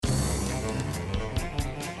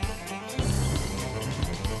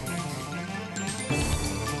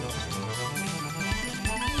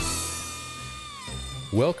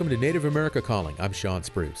Welcome to Native America Calling. I'm Sean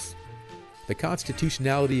Spruce. The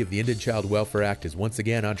constitutionality of the Indian Child Welfare Act is once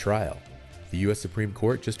again on trial. The U.S. Supreme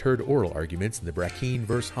Court just heard oral arguments in the Brackeen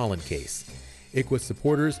v. Holland case. ICWA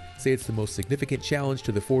supporters say it's the most significant challenge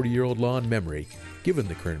to the 40-year-old law in memory, given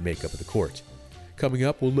the current makeup of the court. Coming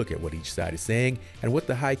up, we'll look at what each side is saying and what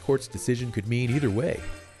the High Court's decision could mean either way.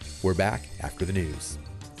 We're back after the news.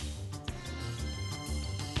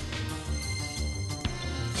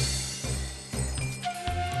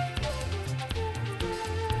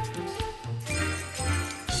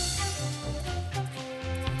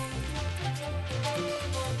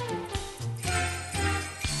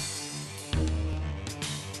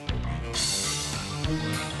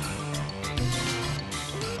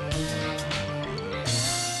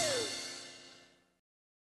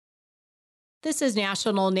 This is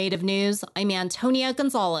National Native News. I'm Antonia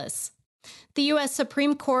Gonzalez. The U.S.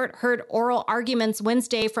 Supreme Court heard oral arguments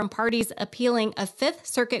Wednesday from parties appealing a Fifth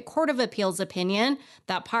Circuit Court of Appeals opinion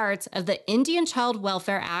that parts of the Indian Child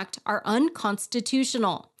Welfare Act are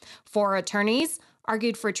unconstitutional. 4 attorneys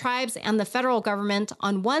argued for tribes and the federal government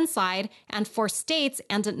on one side and for states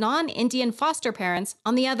and non-Indian foster parents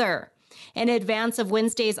on the other. In advance of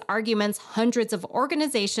Wednesday's arguments, hundreds of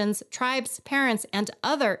organizations, tribes, parents, and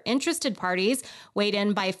other interested parties weighed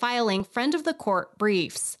in by filing friend of the court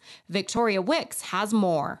briefs. Victoria Wicks has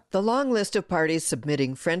more. The long list of parties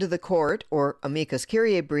submitting friend of the court, or amicus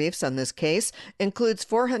curiae briefs on this case, includes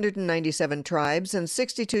 497 tribes and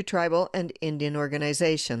 62 tribal and Indian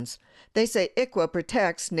organizations. They say ICWA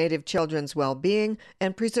protects Native children's well-being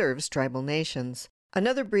and preserves tribal nations.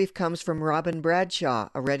 Another brief comes from Robin Bradshaw,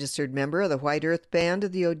 a registered member of the White Earth Band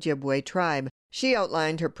of the Ojibwe tribe. She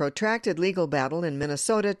outlined her protracted legal battle in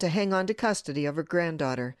Minnesota to hang on to custody of her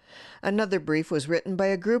granddaughter. Another brief was written by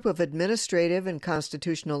a group of administrative and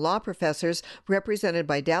constitutional law professors represented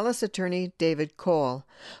by Dallas attorney David Cole.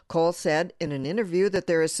 Cole said in an interview that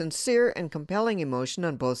there is sincere and compelling emotion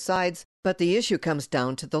on both sides, but the issue comes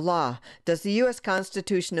down to the law. Does the U.S.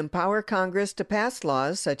 Constitution empower Congress to pass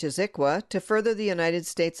laws, such as ICWA, to further the United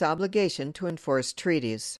States' obligation to enforce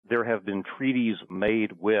treaties? There have been treaties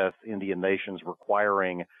made with Indian nations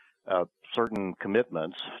requiring certain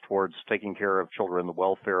commitments towards taking care of children, the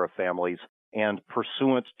welfare of families, and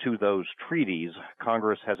pursuant to those treaties,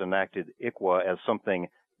 Congress has enacted ICWA as something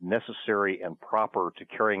necessary and proper to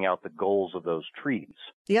carrying out the goals of those treaties.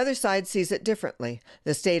 The other side sees it differently.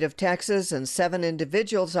 The state of Texas and 7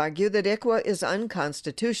 individuals argue that ICWA is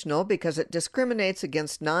unconstitutional because it discriminates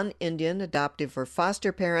against non-Indian adoptive or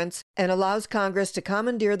foster parents and allows Congress to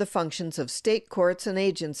commandeer the functions of state courts and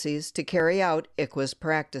agencies to carry out ICWA's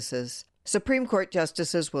practices. Supreme Court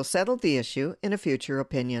justices will settle the issue in a future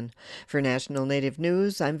opinion. For National Native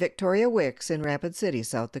News, I'm Victoria Wicks in Rapid City,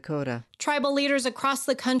 South Dakota. Tribal leaders across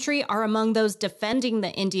the country are among those defending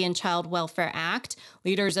the Indian Child Welfare Act.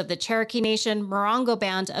 Leaders of the Cherokee Nation, Morongo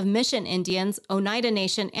Band of Mission Indians, Oneida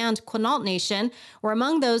Nation, and Quinault Nation were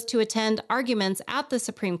among those to attend arguments at the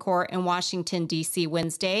Supreme Court in Washington, D.C.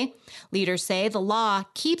 Wednesday. Leaders say the law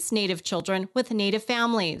keeps Native children with Native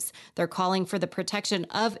families. They're calling for the protection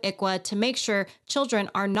of ICWA to make sure children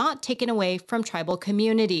are not taken away from tribal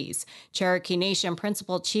communities. Cherokee Nation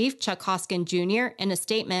Principal Chief Chuck Hoskin Jr. in a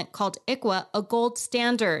statement called ICWA a gold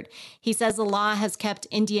standard. He says the law has kept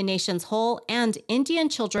Indian nations whole and Indian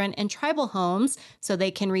children in tribal homes so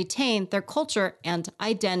they can retain their culture and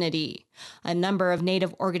identity. A number of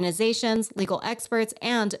Native organizations, legal experts,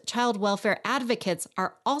 and child welfare advocates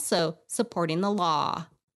are also supporting the law.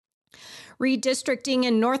 Redistricting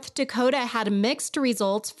in North Dakota had mixed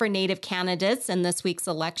results for Native candidates in this week's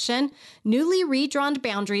election. Newly redrawn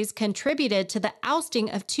boundaries contributed to the ousting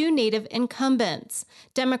of 2 Native incumbents.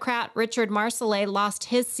 Democrat Richard Marcellet lost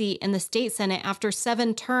his seat in the state Senate after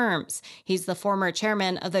 7 terms. He's the former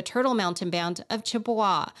chairman of the Turtle Mountain Band of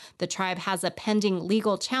Chippewa. The tribe has a pending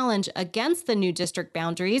legal challenge against the new district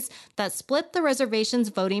boundaries that split the reservation's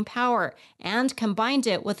voting power and combined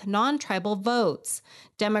it with non-tribal votes.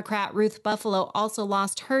 Democrat Ruth Buffalo also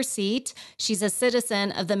lost her seat. She's a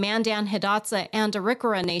citizen of the Mandan, Hidatsa, and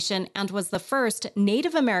Arikara Nation and was the first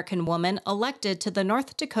Native American woman elected to the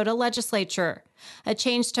North Dakota legislature. A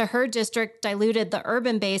change to her district diluted the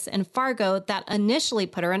urban base in Fargo that initially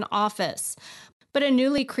put her in office. But a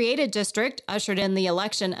newly created district ushered in the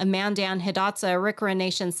election of Mandan, Hidatsa, Arikara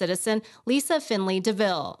Nation citizen Lisa Finley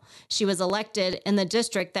DeVille. She was elected in the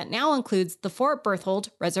district that now includes the Fort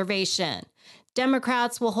Berthold Reservation.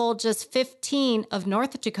 Democrats will hold just 15 of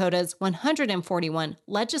North Dakota's 141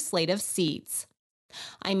 legislative seats.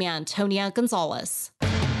 I'm Antonia Gonzalez.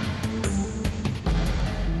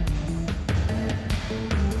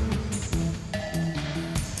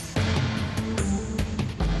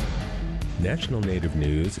 National Native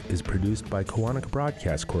News is produced by Koahnic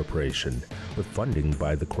Broadcast Corporation with funding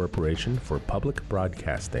by the Corporation for Public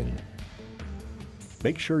Broadcasting.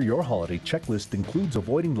 Make sure your holiday checklist includes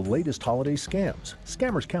avoiding the latest holiday scams.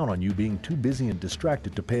 Scammers count on you being too busy and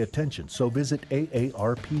distracted to pay attention, so visit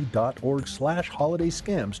aarp.org/holiday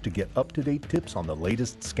scams to get up-to-date tips on the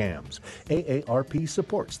latest scams. AARP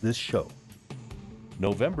supports this show.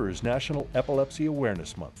 November is National Epilepsy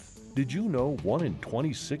Awareness Month. Did you know 1 in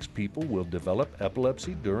 26 people will develop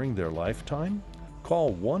epilepsy during their lifetime?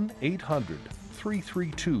 Call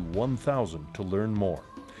 1-800-332-1000 to learn more.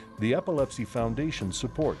 The Epilepsy Foundation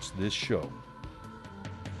supports this show.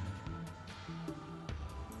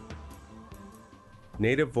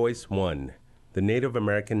 Native Voice One, the Native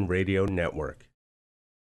American Radio Network.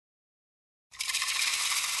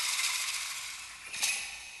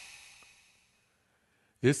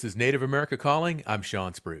 This is Native America Calling. I'm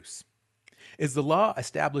Sean Spruce. Is the law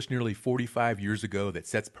established nearly 45 years ago that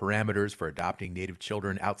sets parameters for adopting Native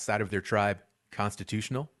children outside of their tribe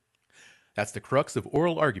constitutional? That's the crux of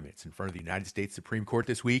oral arguments in front of the United States Supreme Court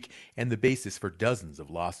this week and the basis for dozens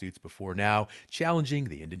of lawsuits before now challenging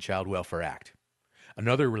the Indian Child Welfare Act.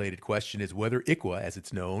 Another related question is whether ICWA, as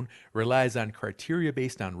it's known, relies on criteria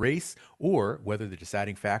based on race or whether the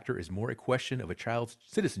deciding factor is more a question of a child's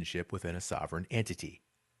citizenship within a sovereign entity.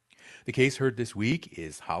 The case heard this week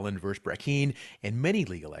is Holland v. Brackeen, and many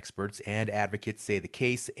legal experts and advocates say the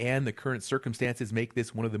case and the current circumstances make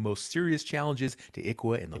this one of the most serious challenges to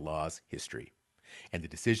ICWA in the law's history. And the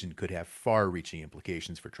decision could have far-reaching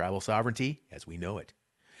implications for tribal sovereignty as we know it.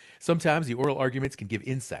 Sometimes the oral arguments can give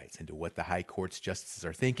insights into what the High Court's justices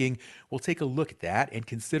are thinking. We'll take a look at that and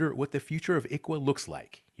consider what the future of ICWA looks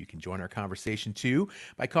like. You can join our conversation, too,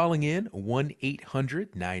 by calling in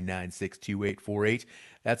 1-800-996-2848.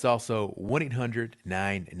 That's also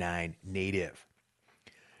 1-800-99-NATIVE.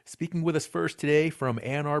 Speaking with us first today from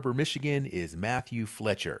Ann Arbor, Michigan, is Matthew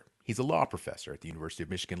Fletcher. He's a law professor at the University of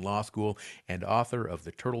Michigan Law School and author of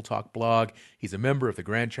the Turtle Talk blog. He's a member of the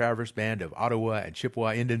Grand Traverse Band of Ottawa and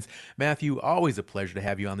Chippewa Indians. Matthew, always a pleasure to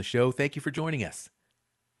have you on the show. Thank you for joining us.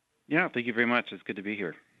 Yeah, thank you very much. It's good to be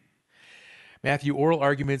here. Matthew, oral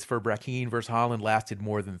arguments for Brackeen versus Holland lasted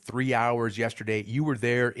more than 3 hours yesterday. You were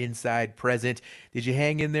there, inside, present. Did you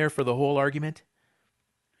hang in there for the whole argument?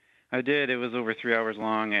 I did. It was over 3 hours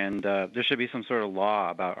long, and there should be some sort of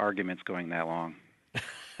law about arguments going that long.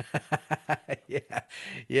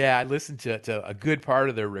 Yeah. I listened to a good part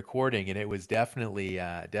of the recording, and it was definitely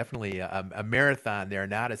a marathon there,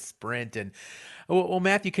 not a sprint. And well,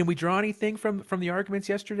 Matthew, can we draw anything from the arguments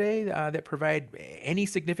yesterday that provide any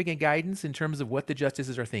significant guidance in terms of what the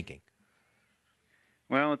justices are thinking?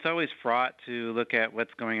 Well, it's always fraught to look at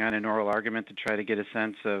what's going on in oral argument to try to get a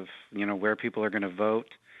sense of where people are going to vote.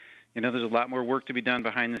 There's a lot more work to be done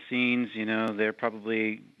behind the scenes. They're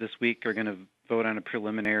probably this week are going to vote on a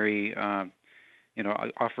preliminary,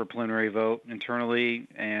 offer a preliminary vote internally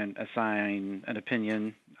and assign an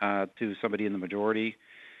opinion to somebody in the majority.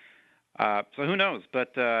 So who knows?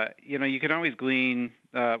 But, you can always glean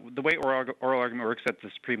the way oral argument works at the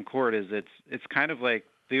Supreme Court is it's kind of like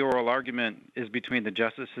the oral argument is between the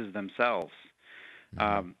justices themselves.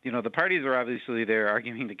 The parties are obviously there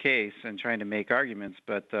arguing the case and trying to make arguments,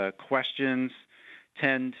 but questions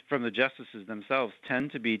from the justices themselves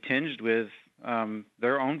tend to be tinged with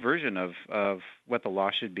their own version of what the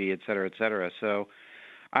law should be, et cetera, et cetera. So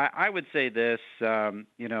I would say this,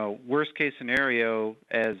 worst case scenario,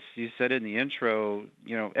 as you said in the intro,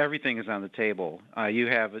 everything is on the table. You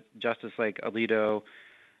have a justice like Alito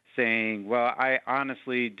saying, well, I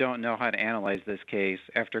honestly don't know how to analyze this case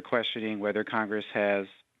after questioning whether Congress has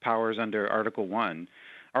powers under Article 1.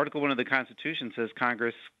 Article 1 of the Constitution says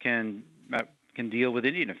Congress can deal with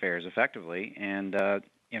Indian affairs effectively, and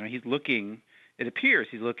it appears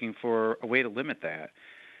he's looking for a way to limit that,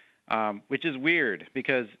 which is weird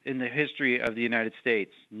because in the history of the United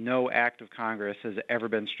States, no act of Congress has ever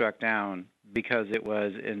been struck down because it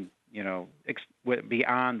was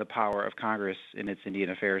beyond the power of Congress in its Indian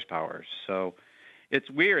affairs powers. So it's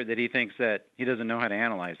weird that he thinks that he doesn't know how to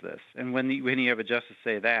analyze this. And when you have a justice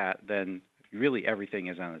say that, then really everything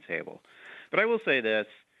is on the table. But I will say this,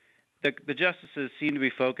 the justices seem to be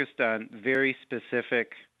focused on very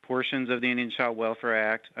specific portions of the Indian Child Welfare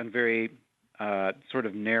Act, on very sort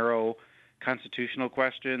of narrow constitutional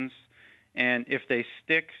questions. And if they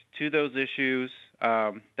stick to those issues,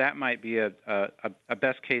 that might be a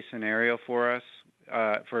best case scenario for us,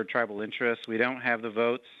 for tribal interests. We don't have the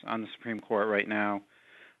votes on the Supreme Court right now.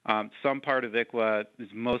 Some part of ICWA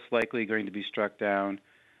is most likely going to be struck down,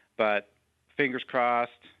 but fingers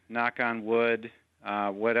crossed, knock on wood,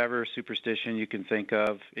 whatever superstition you can think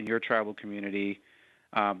of in your tribal community,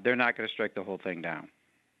 they're not going to strike the whole thing down.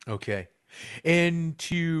 Okay. And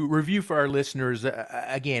to review for our listeners,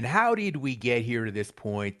 again, how did we get here to this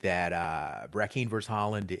point that Brackeen versus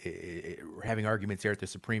Holland, we're having arguments there at the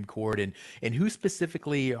Supreme Court, and who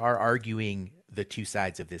specifically are arguing the two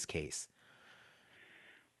sides of this case?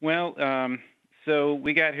 Well, so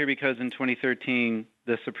we got here because in 2013,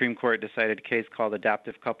 the Supreme Court decided a case called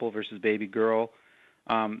Adoptive Couple versus Baby Girl.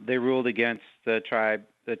 They ruled against the tribe,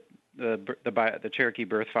 the Cherokee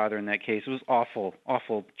birth father in that case. It was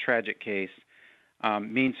awful, tragic case,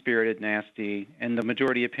 mean-spirited, nasty, and the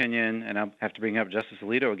majority opinion, and I'll have to bring up Justice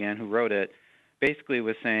Alito again, who wrote it, basically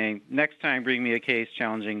was saying, next time bring me a case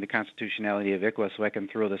challenging the constitutionality of ICWA so I can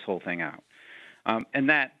throw this whole thing out. And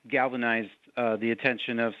that galvanized the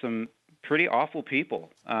attention of some pretty awful people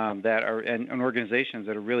that are and organizations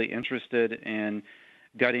that are really interested in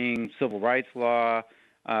gutting civil rights law,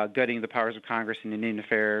 gutting the powers of Congress in Indian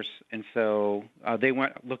affairs, and so they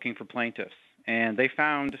went looking for plaintiffs, and they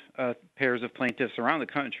found pairs of plaintiffs around the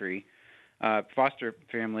country, foster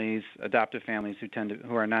families, adoptive families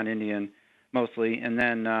who are non-Indian mostly, and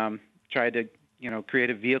then tried to create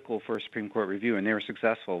a vehicle for a Supreme Court review, and they were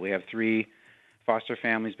successful. We have 3 foster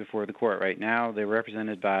families before the court right now. They're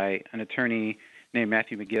represented by an attorney named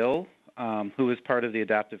Matthew McGill, who was part of the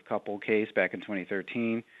Adoptive Couple case back in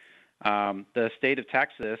 2013. The state of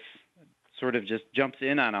Texas sort of just jumps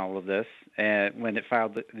in on all of this when it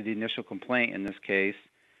filed the initial complaint in this case.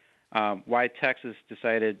 Why Texas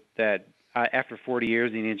decided that after 40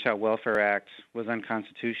 years the Indian Child Welfare Act was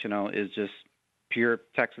unconstitutional is just pure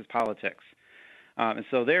Texas politics. And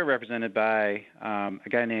so they're represented by a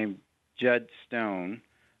guy named Judd Stone,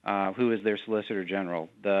 who is their Solicitor General.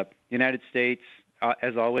 The United States,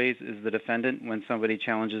 as always, is the defendant when somebody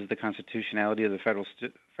challenges the constitutionality of the federal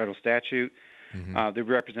statute. Mm-hmm. They're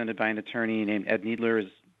represented by an attorney named Ed Needler, who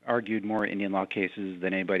has argued more Indian law cases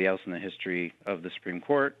than anybody else in the history of the Supreme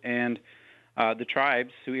Court. And the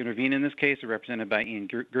tribes who intervene in this case are represented by Ian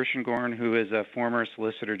Gershengorn, who is a former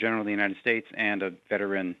Solicitor General of the United States and a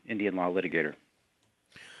veteran Indian law litigator.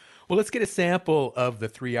 Well, let's get a sample of the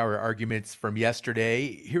 3-hour arguments from yesterday.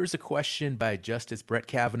 Here's a question by Justice Brett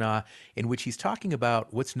Kavanaugh in which he's talking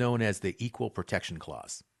about what's known as the Equal Protection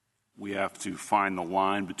Clause. We have to find the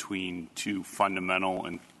line between two fundamental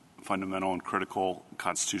and critical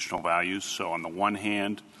constitutional values. So on the one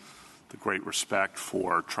hand, the great respect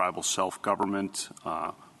for tribal self-government,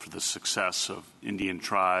 for the success of Indian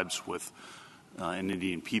tribes and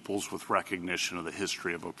Indian peoples with recognition of the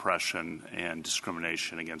history of oppression and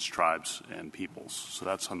discrimination against tribes and peoples. So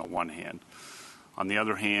that's on the one hand. On the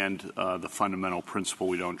other hand, the fundamental principle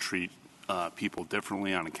we don't treat people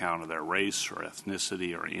differently on account of their race or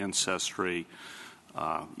ethnicity or ancestry,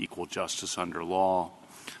 equal justice under law.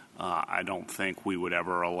 I don't think we would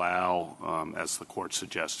ever allow, as the court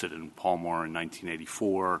suggested in Palmore in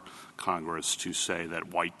 1984, Congress to say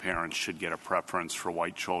that white parents should get a preference for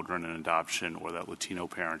white children in adoption or that Latino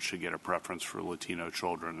parents should get a preference for Latino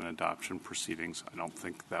children in adoption proceedings. I don't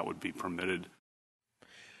think that would be permitted.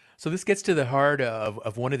 So this gets to the heart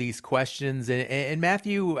of one of these questions. And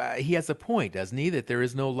Matthew, he has a point, doesn't he, that there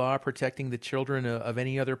is no law protecting the children of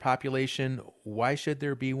any other population. Why should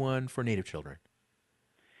there be one for Native children?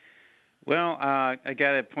 Well, I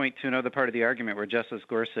got to point to another part of the argument where Justice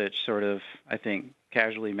Gorsuch sort of, I think,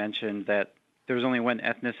 casually mentioned that there was only one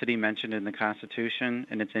ethnicity mentioned in the Constitution,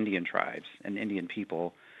 and it's Indian tribes and Indian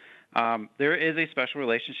people. There is a special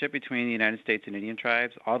relationship between the United States and Indian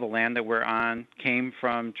tribes. All the land that we're on came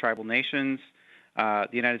from tribal nations. The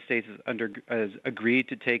United States has agreed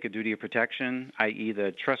to take a duty of protection, i.e.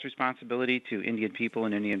 the trust responsibility to Indian people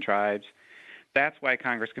and Indian tribes. That's why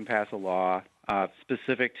Congress can pass a law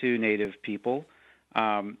specific to Native people.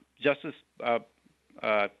 Justice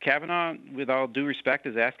Kavanaugh, with all due respect,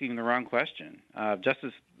 is asking the wrong question.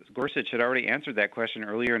 Justice Gorsuch had already answered that question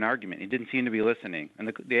earlier in argument. He didn't seem to be listening.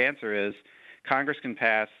 And the answer is Congress can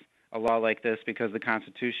pass a law like this because the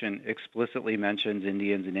Constitution explicitly mentions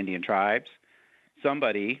Indians and Indian tribes.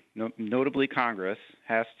 Somebody, notably Congress,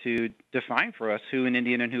 has to define for us who an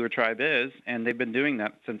Indian and who a tribe is, and they've been doing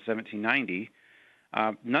that since 1790.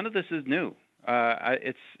 None of this is new.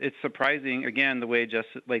 It's surprising, again, the way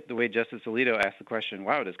Justice Alito asked the question,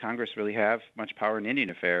 wow, does Congress really have much power in Indian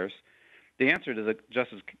affairs? The answer to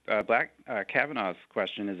Justice Kavanaugh's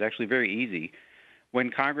question is actually very easy. When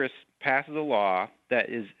Congress passes a law that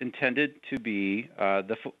is intended to be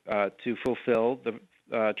to fulfill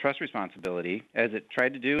the trust responsibility, as it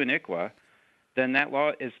tried to do in ICWA, then that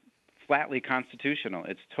law is flatly constitutional.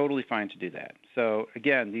 It's totally fine to do that. So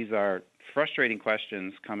again, these are frustrating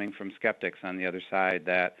questions coming from skeptics on the other side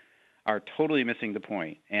that are totally missing the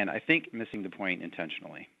point, and I think missing the point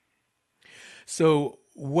intentionally. So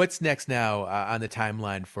what's next now on the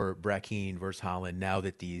timeline for Brackeen versus Holland now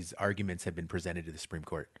that these arguments have been presented to the Supreme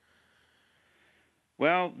Court?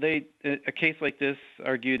 Well, a case like this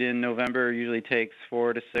argued in November usually takes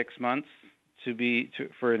 4 to 6 months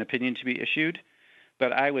for an opinion to be issued,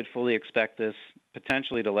 but I would fully expect this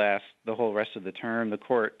potentially to last the whole rest of the term. The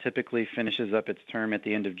court typically finishes up its term at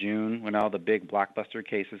the end of June when all the big blockbuster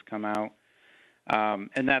cases come out.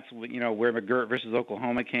 And that's where McGirt versus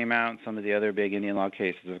Oklahoma came out, and some of the other big Indian law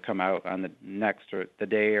cases have come out on the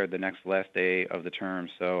day or the next last day of the term.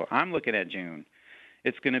 So I'm looking at June.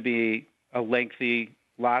 It's going to be a lengthy,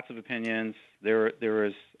 lots of opinions. There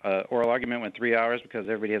was oral argument went 3 hours because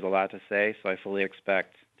everybody has a lot to say, so I fully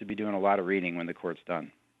expect to be doing a lot of reading when the court's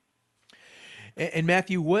done. And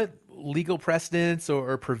Matthew, what legal precedents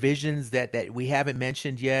or provisions that we haven't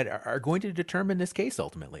mentioned yet are going to determine this case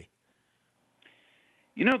ultimately?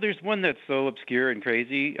 There's one that's so obscure and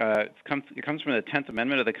crazy. It comes from the 10th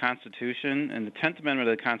Amendment of the Constitution, and the 10th Amendment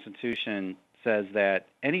of the Constitution says that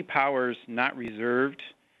any powers not reserved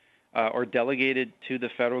or delegated to the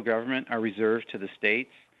federal government are reserved to the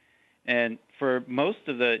states. And for most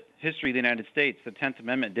of the history of the United States, the 10th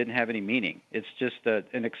Amendment didn't have any meaning. It's just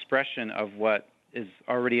an expression of what is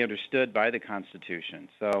already understood by the Constitution.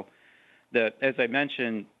 So, as I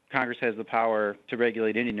mentioned, Congress has the power to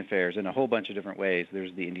regulate Indian affairs in a whole bunch of different ways.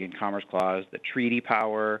 There's the Indian Commerce Clause, the treaty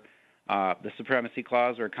power, the Supremacy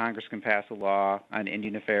Clause, where Congress can pass a law on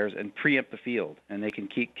Indian affairs and preempt the field, and they can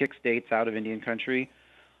kick states out of Indian country.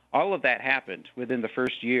 All of that happened within the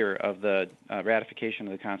first year of the ratification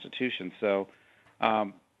of the Constitution. So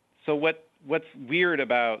what's weird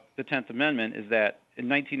about the 10th Amendment is that in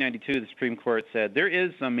 1992, the Supreme Court said there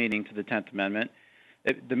is some meaning to the 10th Amendment.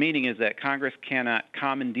 The meaning is that Congress cannot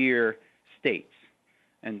commandeer states.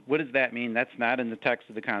 And what does that mean? That's not in the text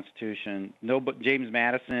of the Constitution. James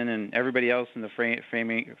Madison and everybody else in the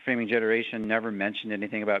framing generation never mentioned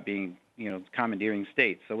anything about being, commandeering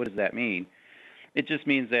states. So what does that mean? It just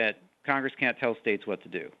means that Congress can't tell states what to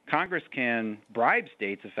do. Congress can bribe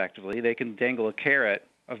states effectively. They can dangle a carrot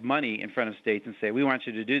of money in front of states and say, we want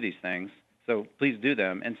you to do these things, so please do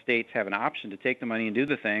them. And states have an option to take the money and do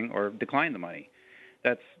the thing or decline the money.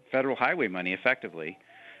 That's federal highway money effectively.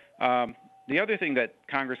 The other thing that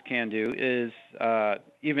Congress can do is,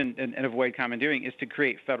 even and avoid commandeering, is to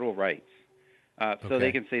create federal rights. So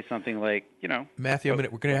they can say something like, Matthew,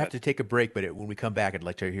 we're going to have to take a break, but when we come back, I'd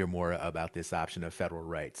like to hear more about this option of federal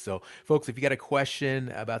rights. So, folks, if you got a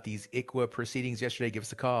question about these ICWA proceedings yesterday, give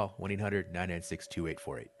us a call,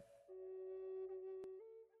 1-800-996-2848.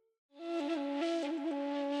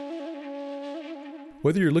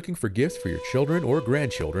 Whether you're looking for gifts for your children or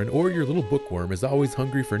grandchildren, or your little bookworm is always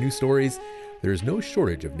hungry for new stories, there is no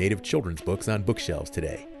shortage of Native children's books on bookshelves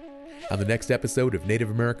today. On the next episode of Native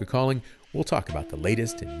America Calling, we'll talk about the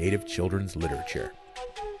latest in Native children's literature.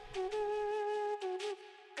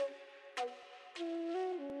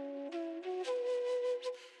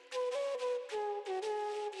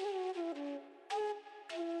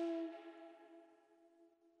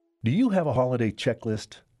 Do you have a holiday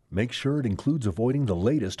checklist? Make sure it includes avoiding the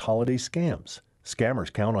latest holiday scams.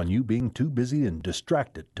 Scammers count on you being too busy and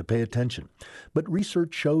distracted to pay attention. But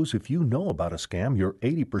research shows if you know about a scam, you're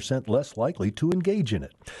 80% less likely to engage in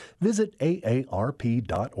it. Visit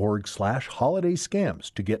aarp.org/holiday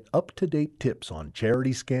scams to get up-to-date tips on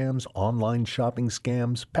charity scams, online shopping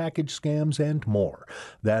scams, package scams, and more.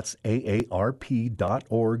 That's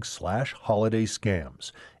aarp.org/holiday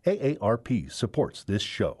scams. AARP supports this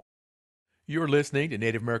show. You're listening to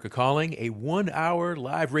Native America Calling, a 1-hour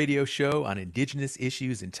live radio show on Indigenous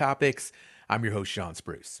issues and topics. I'm your host, Sean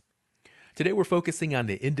Spruce. Today we're focusing on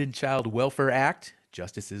the Indian Child Welfare Act.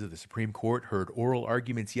 Justices of the Supreme Court heard oral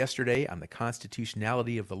arguments yesterday on the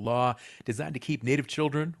constitutionality of the law designed to keep Native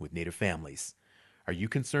children with Native families. Are you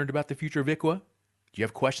concerned about the future of ICWA? Do you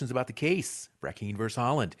have questions about the case, Brackeen versus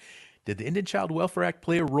Holland? Did the Indian Child Welfare Act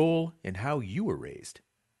play a role in how you were raised?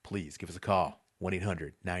 Please give us a call.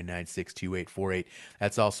 1-800-996-2848.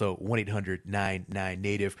 That's also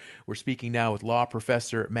 1-800-99-NATIVE. We're speaking now with law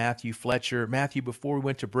professor Matthew Fletcher. Matthew, before we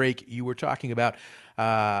went to break, you were talking about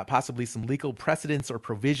possibly some legal precedents or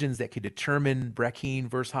provisions that could determine Brackeen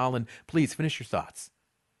versus Holland. Please finish your thoughts.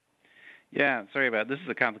 Yeah, sorry about it. This is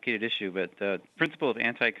a complicated issue, but the principle of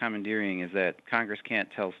anti-commandeering is that Congress can't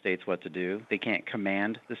tell states what to do. They can't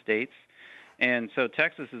command the states. And so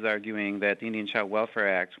Texas is arguing that the Indian Child Welfare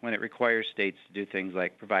Act, when it requires states to do things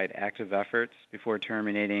like provide active efforts before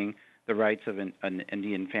terminating the rights of an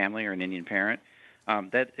Indian family or an Indian parent,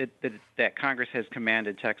 that Congress has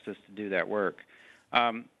commanded Texas to do that work.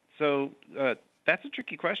 So that's a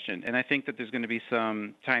tricky question, and I think that there's going to be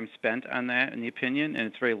some time spent on that in the opinion, and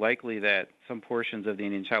it's very likely that some portions of the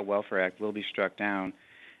Indian Child Welfare Act will be struck down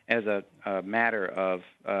as a matter of,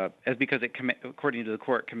 because it, according to the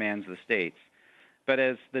court, commands the states. But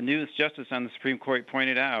as the newest justice on the Supreme Court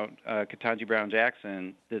pointed out, Ketanji Brown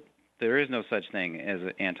Jackson, that there is no such thing as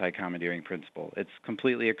an anti-commandeering principle. It's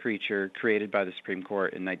completely a creature created by the Supreme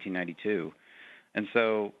Court in 1992. And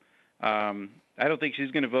so I don't think she's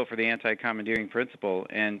going to vote for the anti-commandeering principle.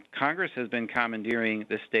 And Congress has been commandeering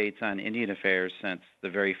the states on Indian affairs since the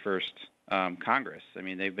very first Congress. I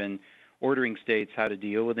mean, they've been ordering states how to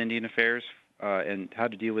deal with Indian affairs and how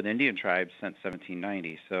to deal with Indian tribes since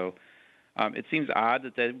 1790. So it seems odd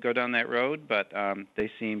that they go down that road, but they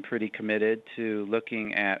seem pretty committed to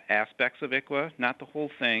looking at aspects of ICWA, not the whole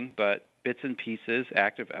thing, but bits and pieces,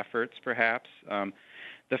 active efforts perhaps.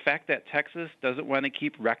 The fact that Texas doesn't want to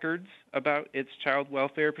keep records about its child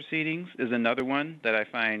welfare proceedings is another one that I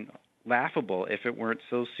find laughable if it weren't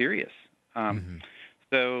so serious.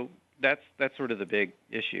 So that's sort of the big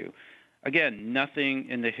issue. Again, nothing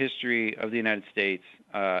in the history of the United States,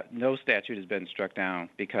 no statute has been struck down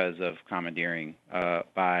because of commandeering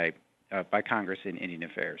by Congress in Indian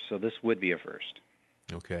affairs. So this would be a first.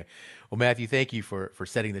 Okay. Well, Matthew, thank you for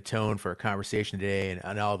setting the tone for our conversation today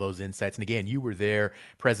and all those insights. And again, you were there,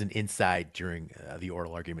 present inside during the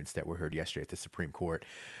oral arguments that were heard yesterday at the Supreme Court.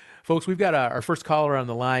 Folks, we've got our first caller on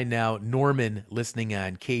the line now, Norman, listening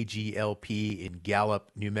on KGLP in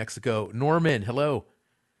Gallup, New Mexico. Norman, hello.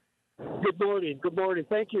 Good morning. Good morning.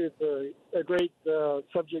 Thank you. It's a great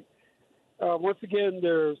subject. Once again,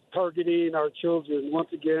 they're targeting our children. Once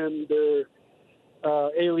again, they're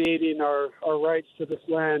alienating our rights to this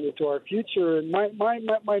land and to our future. And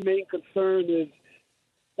my main concern is,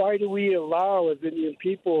 why do we allow, as Indian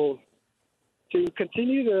people, to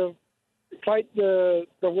continue to fight the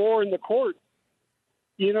war in the court?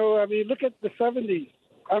 You know, I mean, look at the 70s.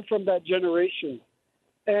 I'm from that generation.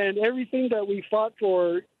 And everything that we fought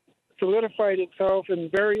for solidified itself in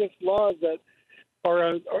various laws that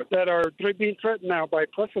are being threatened now by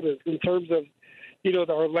precedent in terms of, you know,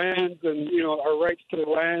 our lands and, you know, our rights to the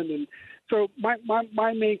land. And so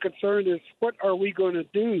my main concern is, what are we going to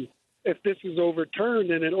do if this is overturned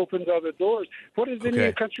and it opens other doors? What is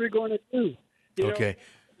Indian country going to do? You know?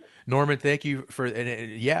 Norman, thank you for,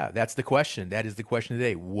 yeah, that's the question. That is the question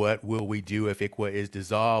today. What will we do if ICWA is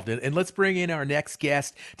dissolved? And let's bring in our next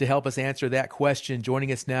guest to help us answer that question.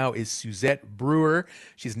 Joining us now is Suzette Brewer.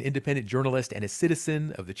 She's an independent journalist and a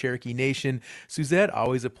citizen of the Cherokee Nation. Suzette,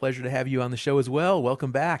 always a pleasure to have you on the show as well.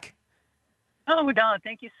 Welcome back. Oh, Don,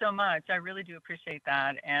 thank you so much. I really do appreciate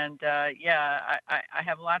that. And I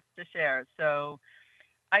have lots to share. So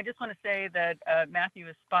I just want to say that Matthew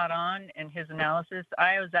is spot on in his analysis.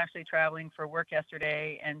 I was actually traveling for work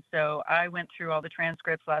yesterday, and so I went through all the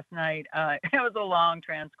transcripts last night. It was a long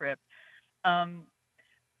transcript. I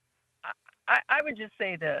would just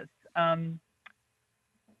say this.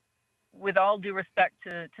 With all due respect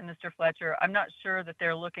to Mr. Fletcher, I'm not sure that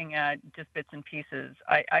they're looking at just bits and pieces.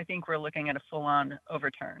 I think we're looking at a full-on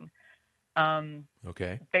overturn.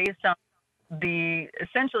 Based on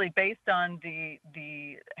essentially based on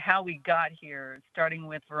the how we got here, starting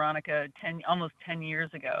with Veronica almost 10 years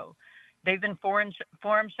ago. They've been forum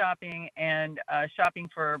shopping and shopping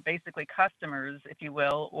for basically customers, if you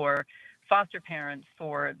will, or foster parents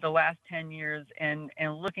for the last 10 years and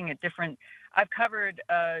looking at different. I've covered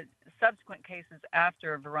subsequent cases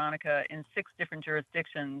after Veronica in 6 different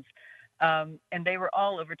jurisdictions. And they were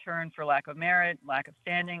all overturned for lack of merit, lack of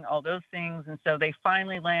standing, all those things. And so they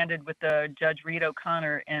finally landed with Judge Reed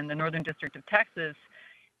O'Connor in the Northern District of Texas.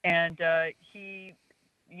 And he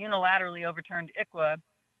unilaterally overturned ICWA,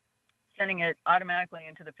 sending it automatically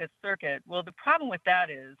into the Fifth Circuit. Well, the problem with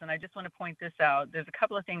that is, and I just want to point this out, there's a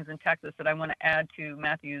couple of things in Texas that I want to add to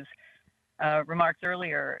Matthew's remarks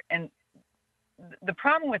earlier. And the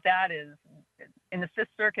problem with that is, in the Fifth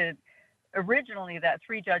Circuit, originally, that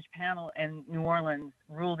 3-judge panel in New Orleans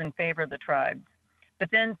ruled in favor of the tribes. But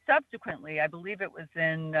then subsequently, I believe it was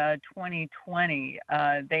in 2020,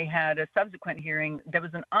 they had a subsequent hearing. There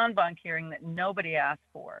was an en banc hearing that nobody asked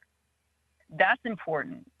for. That's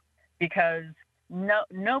important because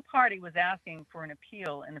no party was asking for an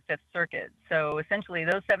appeal in the Fifth Circuit. So essentially,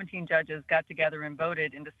 those 17 judges got together and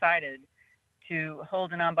voted and decided to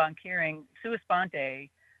hold an en banc hearing sua sponte,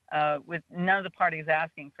 with none of the parties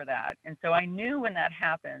asking for that. And so I knew when that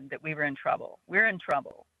happened that we were in trouble. We're in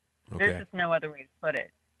trouble. There's just no other way to put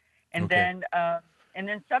it. And then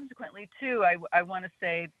subsequently, too, I want to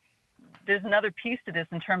say there's another piece to this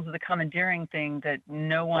in terms of the commandeering thing that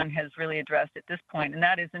no one has really addressed at this point, and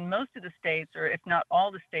that is in most of the states, or if not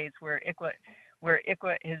all the states where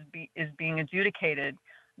ICWA is being adjudicated,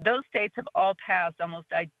 those states have all passed almost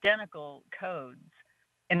identical codes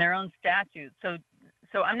in their own statutes.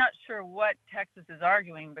 So I'm not sure what Texas is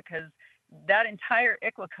arguing, because that entire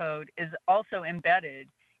ICWA code is also embedded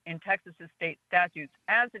in Texas's state statutes,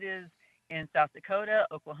 as it is in South Dakota,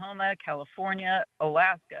 Oklahoma, California,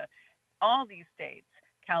 Alaska. All these states,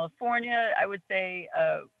 California, I would say,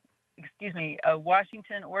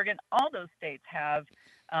 Washington, Oregon, all those states have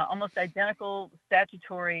almost identical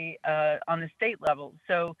statutory on the state level.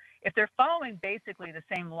 So if they're following basically the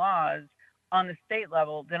same laws on the state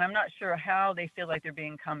level, then I'm not sure how they feel like they're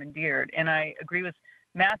being commandeered. And I agree with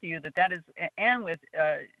Matthew that is, and with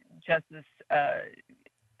Justice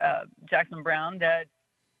Jackson Brown, that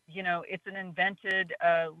it's an invented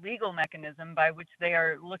legal mechanism by which they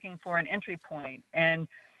are looking for an entry point. And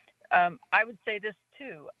I would say this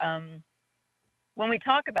too. When we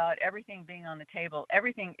talk about everything being on the table,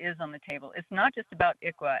 everything is on the table. It's not just about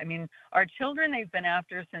ICWA. I mean, our children, they've been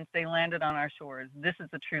after since they landed on our shores. This is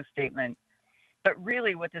a true statement. But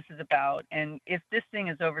really what this is about, and if this thing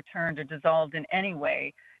is overturned or dissolved in any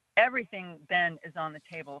way, everything then is on the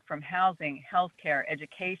table, from housing, healthcare,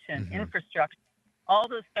 education, infrastructure, all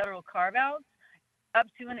those federal carve-outs, up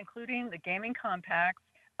to and including the gaming compacts,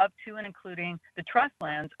 up to and including the trust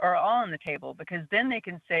lands, are all on the table, because then they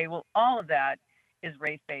can say, well, all of that is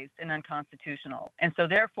race-based and unconstitutional. And so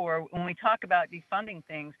therefore, when we talk about defunding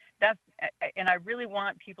things, and I really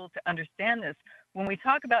want people to understand this, when we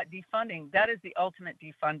talk about defunding, that is the ultimate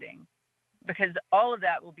defunding, because all of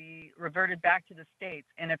that will be reverted back to the states.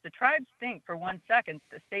 And if the tribes think for 1 second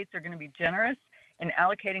the states are going to be generous in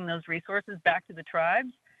allocating those resources back to the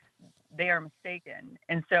tribes, they are mistaken.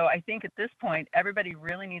 And so I think at this point, everybody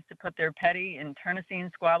really needs to put their petty and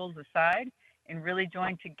internecine squabbles aside and really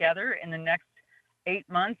join together in the next 8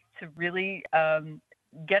 months to really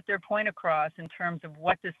get their point across in terms of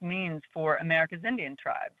what this means for America's Indian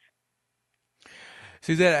tribes.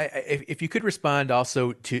 Suzette, if you could respond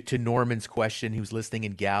also to Norman's question, who's listening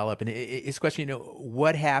in Gallup, and his question,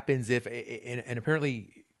 what happens if, and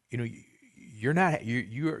apparently,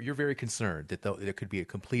 you're very concerned that there could be a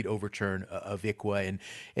complete overturn of ICWA,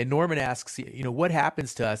 and Norman asks, what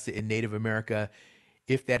happens to us in Native America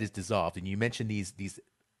if that is dissolved? And you mentioned these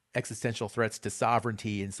existential threats to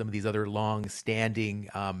sovereignty and some of these other long-standing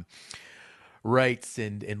rights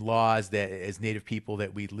and laws that as Native people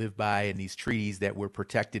that we live by, and these treaties that we're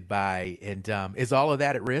protected by. And is all of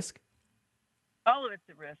that at risk? All of it's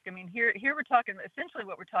at risk. I mean, here we're talking, essentially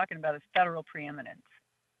what we're talking about is federal preeminence.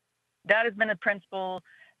 That has been a principle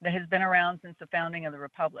that has been around since the founding of the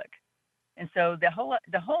Republic. And so the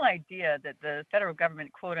whole idea that the federal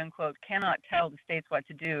government, quote unquote, cannot tell the states what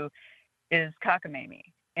to do is cockamamie.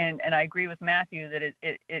 And I agree with Matthew that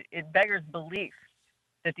it beggars belief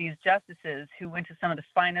that these justices, who went to some of the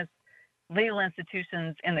finest legal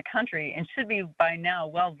institutions in the country and should be by now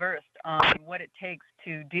well versed on what it takes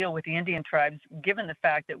to deal with the Indian tribes, given the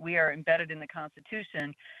fact that we are embedded in the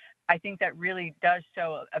Constitution, I think that really does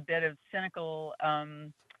show a bit of cynical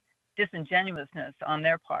disingenuousness on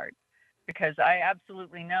their part, because I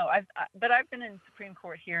absolutely know. But I've been in Supreme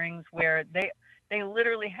Court hearings where they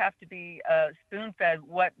literally have to be spoon-fed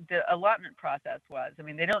what the allotment process was. I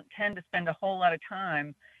mean, they don't tend to spend a whole lot of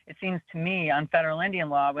time, it seems to me, on federal Indian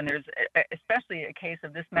law when there's especially a case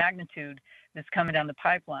of this magnitude that's coming down the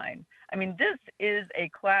pipeline. I mean, this is a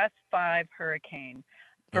Class 5 hurricane.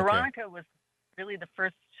 Okay. Veronica was really the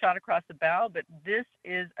first shot across the bow, but this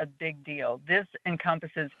is a big deal. This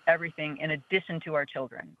encompasses everything in addition to our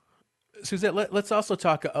children. Suzette, let's also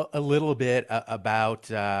talk a little bit about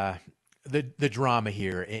the drama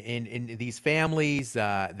here in these families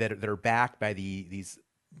that are backed by these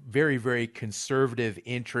very, very conservative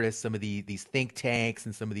interests, some of these think tanks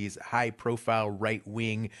and some of these high-profile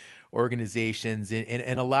right-wing organizations.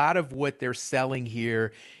 And a lot of what they're selling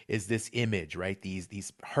here is this image, right?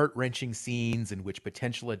 These heart-wrenching scenes in which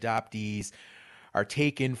potential adoptees are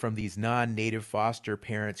taken from these non-native foster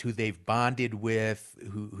parents who they've bonded with,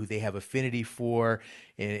 who they have affinity for,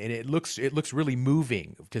 and it looks really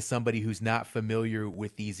moving to somebody who's not familiar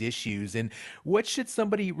with these issues. And what should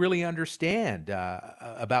somebody really understand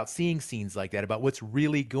about seeing scenes like that, about what's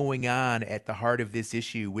really going on at the heart of this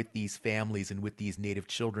issue with these families and with these Native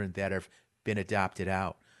children that have been adopted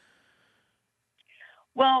out?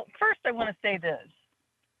 Well, first I want to say this.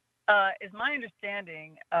 Is my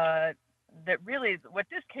understanding that really what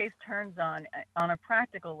this case turns on a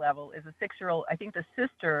practical level is a 6-year-old, I think the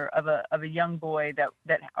sister of a young boy that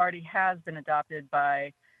already has been adopted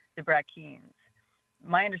by the Brackeens.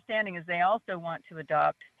 My understanding is they also want to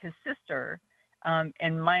adopt his sister,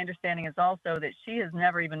 and my understanding is also that she has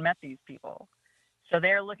never even met these people. So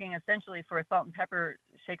they're looking essentially for a salt and pepper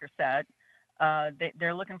shaker set.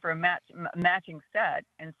 They're looking for a matching set.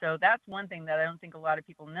 And so that's one thing that I don't think a lot of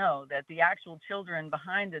people know, that the actual children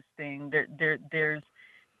behind this thing, there's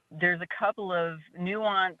a couple of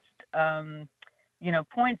nuanced,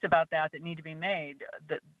 points about that need to be made.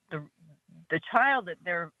 The child that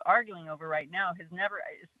they're arguing over right now has never,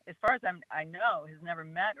 as far as I know, has never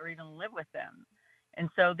met or even lived with them. And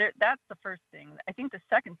so that's the first thing. I think the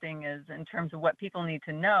second thing is, in terms of what people need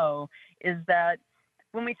to know, is that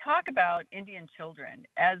when we talk about Indian children,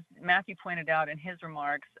 as Matthew pointed out in his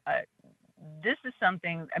remarks, this is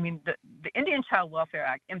something, the Indian Child Welfare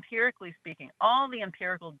Act, empirically speaking, all the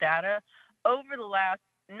empirical data over the last,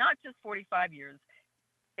 not just 45 years,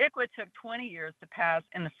 ICWA took 20 years to pass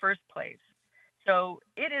in the first place. So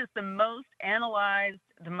it is the most analyzed,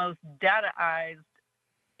 the most dataized,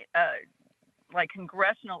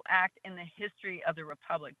 congressional act in the history of the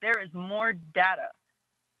Republic. There is more data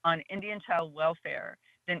on Indian child welfare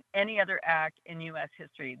than any other act in U.S.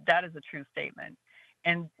 history. That is a true statement.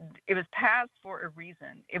 And it was passed for a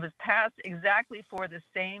reason. It was passed exactly for the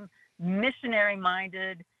same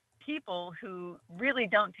missionary-minded people who really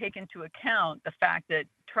don't take into account the fact that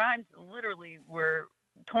tribes literally were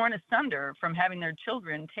torn asunder from having their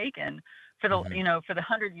children taken for the, for the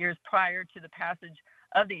 100 years prior to the passage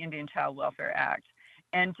of the Indian Child Welfare Act.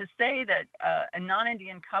 And to say that a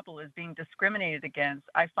non-Indian couple is being discriminated against,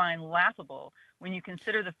 I find laughable when you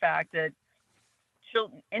consider the fact that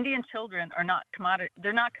Indian children are not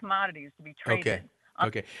they're not commodities to be traded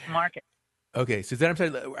on the market. Okay, Suzanne, I'm sorry,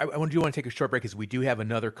 I do want to take a short break because we do have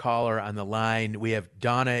another caller on the line. We have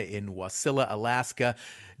Donna in Wasilla, Alaska.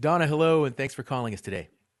 Donna, hello, and thanks for calling us today.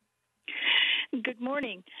 Good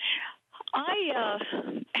morning. I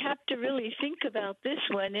have to really think about this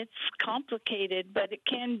one. It's complicated, but it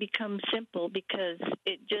can become simple because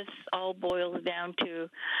it just all boils down to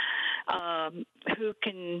who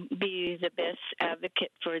can be the best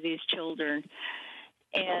advocate for these children.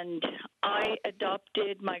 And I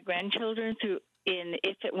adopted my grandchildren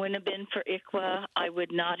if it wouldn't have been for ICWA, I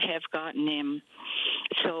would not have gotten him.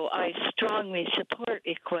 So I strongly support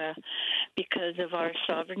ICWA because of our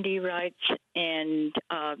sovereignty rights and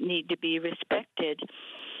need to be respected.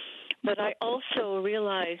 But I also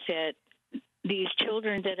realize that these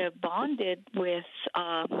children that have bonded with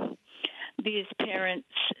these parents,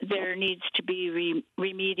 there needs to be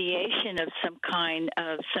remediation of some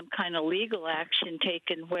kind of legal action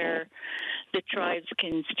taken where the tribes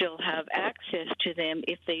can still have access to them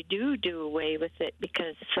if they do away with it.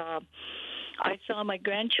 Because I saw my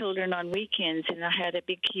grandchildren on weekends, and I had a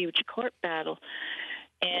big, huge court battle.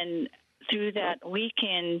 And through that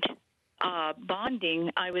weekend bonding,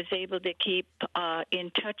 I was able to keep in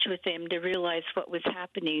touch with them to realize what was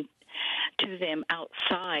happening to them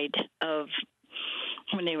outside of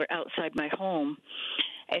when they were outside my home.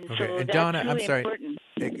 And so and that's Donna, really I'm sorry. important.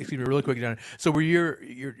 Excuse me, really quick, Donna. So were your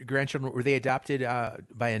grandchildren, were they adopted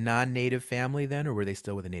by a non-native family then, or were they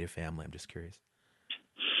still with a native family? I'm just curious.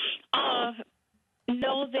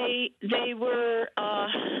 No, they were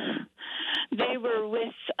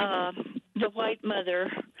with the white mother,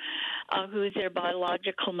 who is their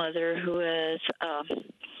biological mother, who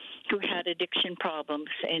had addiction problems,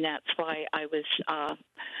 and that's why I was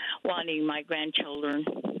wanting my grandchildren.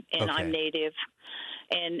 And Okay. I'm Native.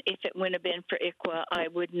 And if it wouldn't have been for ICWA, I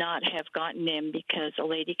would not have gotten them because a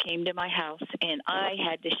lady came to my house and I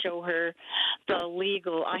had to show her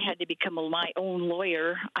I had to become my own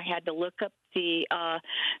lawyer. I had to look up the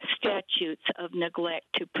statutes of neglect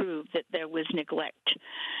to prove that there was neglect.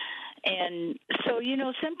 And so,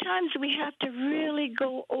 sometimes we have to really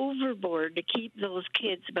go overboard to keep those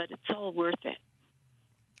kids, but it's all worth it.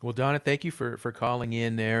 Well, Donna, thank you for calling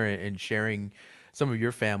in there and sharing some of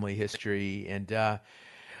your family history. And,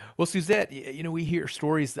 well, Suzette, we hear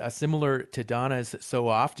stories similar to Donna's so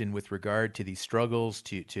often with regard to these struggles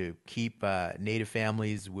to keep Native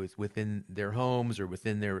families within their homes or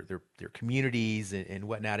within their communities and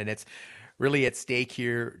whatnot. And it's really at stake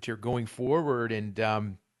here going forward.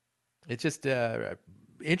 And it's just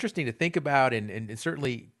interesting to think about and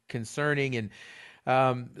certainly concerning. And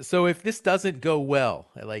so if this doesn't go well,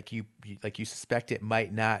 like you suspect it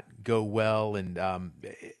might not go well, and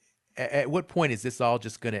at what point is this all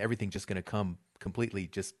everything just going to come completely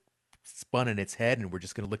just spun in its head, and we're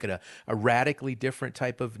just going to look at a radically different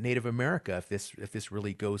type of Native America if this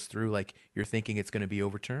really goes through like you're thinking it's going to be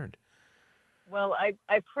overturned? Well,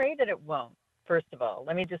 I pray that it won't. first of all.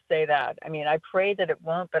 Let me just say that. I mean, I pray that it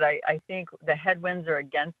won't, but I think the headwinds are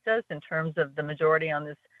against us in terms of the majority on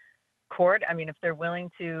this court. I mean, if they're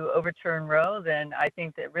willing to overturn Roe, then I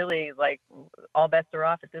think that really, like, all bets are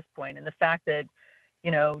off at this point. And the fact that,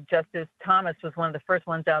 Justice Thomas was one of the first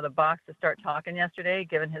ones out of the box to start talking yesterday,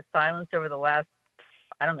 given his silence over the last,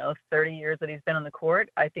 30 years that he's been on the court,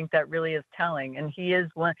 I think that really is telling. And he is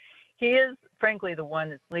frankly the one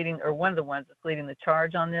that's leading, or one of the ones that's leading the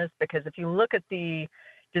charge on this, because if you look at the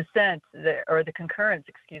dissent or the concurrence,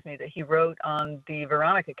 that he wrote on the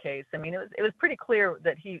Veronica case, I mean, it was pretty clear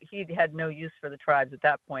that he had no use for the tribes at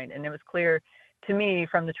that point. And it was clear to me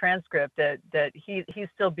from the transcript that he's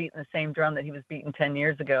still beating the same drum that he was beating 10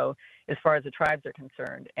 years ago as far as the tribes are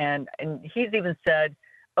concerned. And he's even said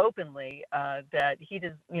openly that he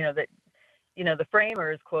does, the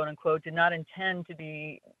framers, quote unquote, did not intend to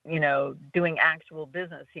be, doing actual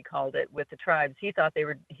business, he called it, with the tribes. He thought they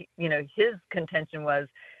were, his contention was,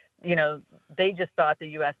 they just thought the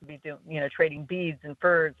U.S. would be doing, trading beads and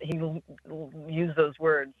furs. He used those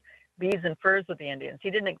words, beads and furs with the Indians.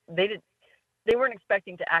 They weren't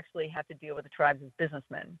expecting to actually have to deal with the tribes as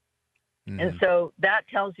businessmen. Mm-hmm. And so that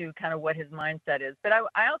tells you kind of what his mindset is. But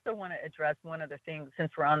I also want to address one other thing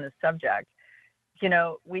since we're on this subject.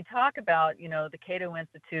 We talk about, the Cato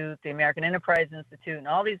Institute, the American Enterprise Institute, and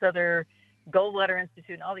all these other, Gold Letter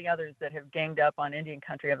Institute, and all the others that have ganged up on Indian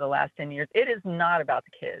country over the last 10 years. It is not about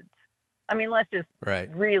the kids. I mean, let's just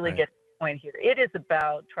really get to the point here. It is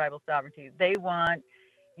about tribal sovereignty. They want,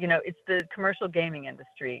 it's the commercial gaming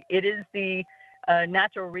industry. It is the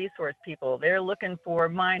natural resource people. They're looking for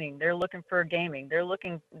mining. They're looking for gaming. They're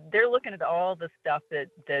looking at all the stuff that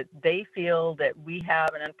they feel that we have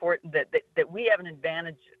that we have an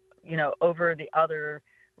advantage, over the other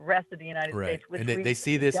rest of the United States. And they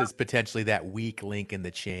see this as potentially that weak link in the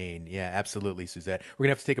chain. Yeah, absolutely, Suzette. We're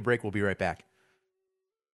gonna have to take a break. We'll be right back.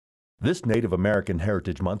 This Native American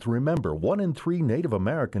Heritage Month, remember, 1 in 3 Native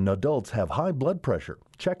American adults have high blood pressure.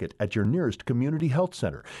 Check it at your nearest community health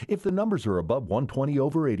center. If the numbers are above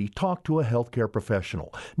 120/80, talk to a healthcare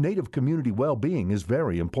professional. Native community well-being is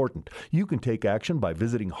very important. You can take action by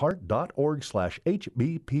visiting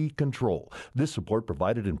heart.org/HBP Control. This support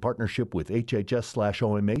provided in partnership with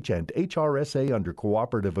HHS/OMH and HRSA under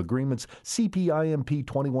cooperative agreements CPIMP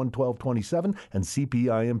 211227 and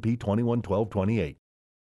CPIMP 211228.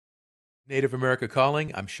 Native America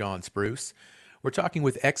Calling, I'm Sean Spruce. We're talking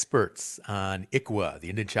with experts on ICWA, the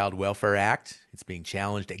Indian Child Welfare Act. It's being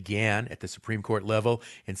challenged again at the Supreme Court level,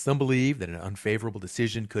 and some believe that an unfavorable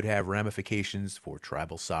decision could have ramifications for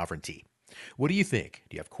tribal sovereignty. What do you think?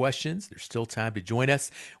 Do you have questions? There's still time to join us.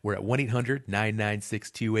 We're at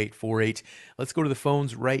 1-800-996-2848. Let's go to the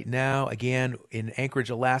phones right now. Again, in Anchorage,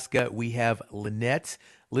 Alaska, we have Lynette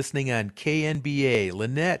listening on KNBA.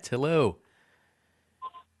 Lynette, hello.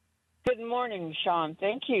 Good morning, Sean.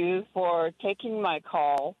 Thank you for taking my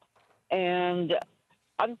call. And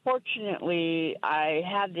unfortunately, I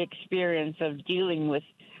had the experience of dealing with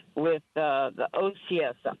the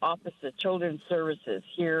OCS, the Office of Children's Services,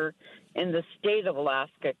 here in the state of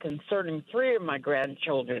Alaska concerning 3 of my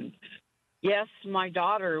grandchildren. Yes, my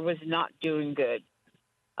daughter was not doing good.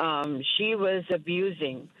 She was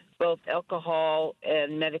abusing both alcohol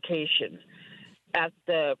and medication. At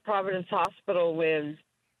the Providence Hospital, when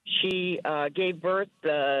she gave birth,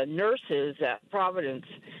 the nurses at Providence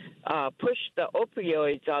pushed the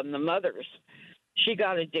opioids on the mothers. She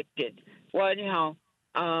got addicted. Well, anyhow,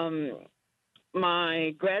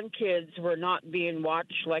 my grandkids were not being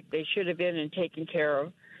watched like they should have been and taken care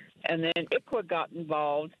of. And then ICWA got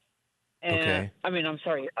involved. And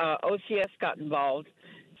OCS got involved.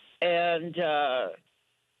 And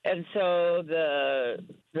so the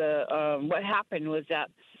what happened was that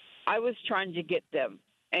I was trying to get them.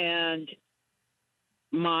 And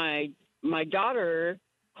my daughter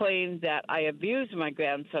claimed that I abused my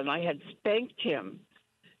grandson. I had spanked him.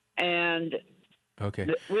 And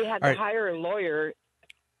we had to hire a lawyer.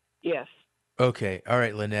 Yes. Okay. All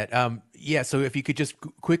right, Lynette. So if you could just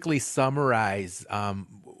quickly summarize,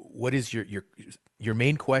 what is your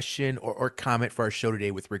main question or comment for our show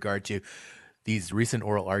today with regard to these recent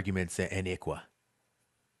oral arguments and ICWA?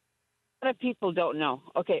 A lot of people don't know.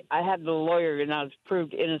 Okay, I had the lawyer and I was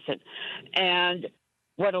proved innocent. And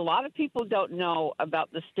what a lot of people don't know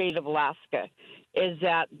about the state of Alaska is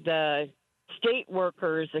that the state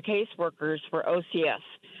workers, the case workers for OCS,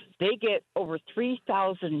 they get over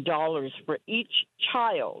 $3,000 for each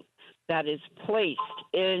child that is placed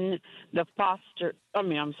in the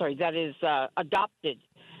that is adopted.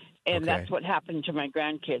 And that's what happened to my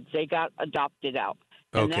grandkids. They got adopted out.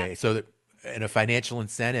 And and a financial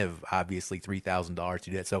incentive, obviously $3,000 to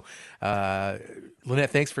do that. So, Lynette,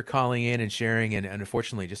 thanks for calling in and sharing. And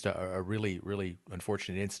unfortunately, just a really, really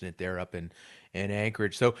unfortunate incident there up in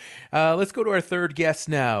Anchorage. So let's go to our third guest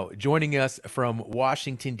now. Joining us from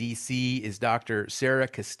Washington, D.C. is Dr. Sarah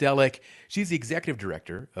Kostelic. She's the executive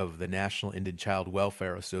director of the National Indian Child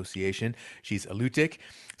Welfare Association. She's Alutiiq.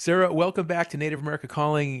 Sarah, welcome back to Native America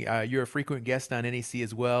Calling. You're a frequent guest on NAC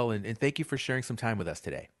as well, and thank you for sharing some time with us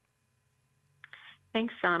today.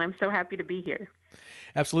 Thanks, Sean. I'm so happy to be here.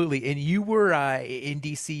 Absolutely. And you were in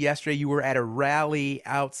D.C. yesterday. You were at a rally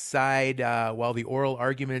outside while the oral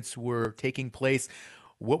arguments were taking place.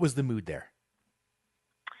 What was the mood there?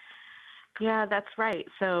 Yeah, that's right.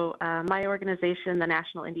 So my organization, the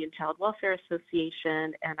National Indian Child Welfare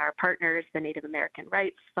Association, and our partners, the Native American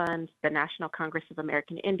Rights Fund, the National Congress of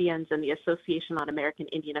American Indians, and the Association on American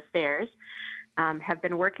Indian Affairs, have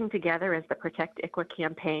been working together as the Protect ICWA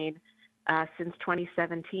campaign since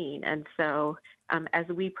 2017. And so as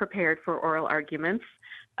we prepared for oral arguments,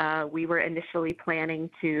 we were initially planning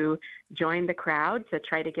to join the crowd to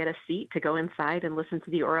try to get a seat to go inside and listen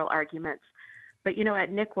to the oral arguments. But, you know, at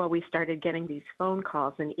NICWA, we started getting these phone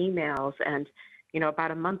calls and emails and, you know, about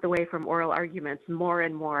a month away from oral arguments, more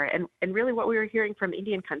and more. And really what we were hearing from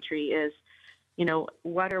Indian country is, you know,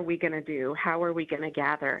 what are we going to do? How are we going to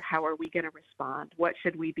gather? How are we going to respond? What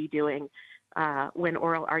should we be doing when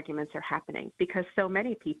oral arguments are happening? Because so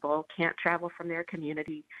many people can't travel from their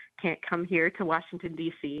community, can't come here to Washington,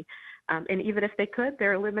 D.C. And even if they could, there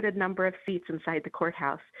are a limited number of seats inside the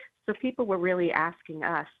courthouse. So people were really asking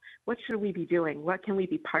us, what should we be doing? What can we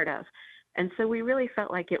be part of? And so we really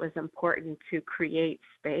felt like it was important to create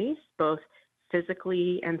space, both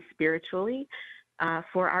physically and spiritually,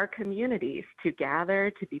 for our communities to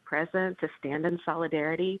gather, to be present, to stand in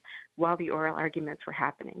solidarity while the oral arguments were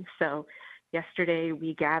happening. So yesterday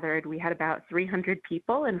we gathered, we had about 300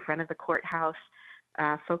 people in front of the courthouse.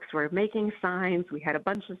 Folks were making signs. We had a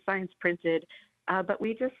bunch of signs printed, but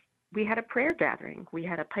we had a prayer gathering. We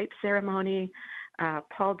had a pipe ceremony.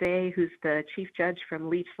 Paul Day, who's the chief judge from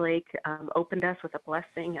Leech Lake, opened us with a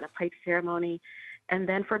blessing and a pipe ceremony. And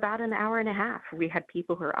then for about an hour and a half, we had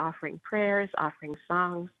people who were offering prayers, offering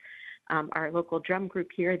songs. Our local drum group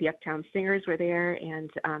here, the Uptown Singers, were there and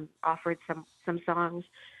offered some songs.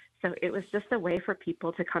 So it was just a way for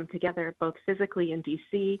people to come together, both physically in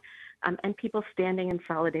D.C. And people standing in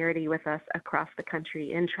solidarity with us across the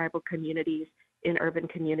country in tribal communities, in urban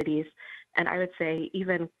communities. And I would say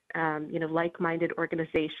even, like-minded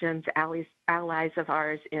organizations, allies of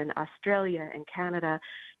ours in Australia and Canada,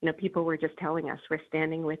 people were just telling us, we're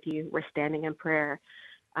standing with you, we're standing in prayer,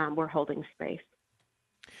 we're holding space.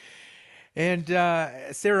 And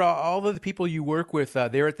Sarah, all of the people you work with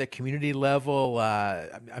there at the community level,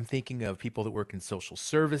 I'm thinking of people that work in social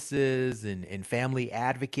services and family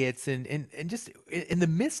advocates, and just in the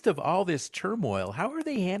midst of all this turmoil, how are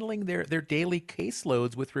they handling their daily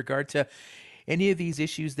caseloads with regard to any of these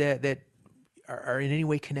issues that are in any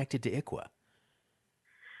way connected to ICWA?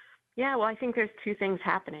 Yeah, well, I think there's two things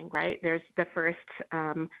happening, right? There's the first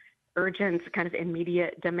urgent kind of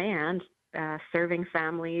immediate demand, serving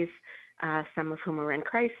families, some of whom are in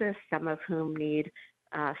crisis, some of whom need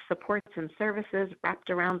supports and services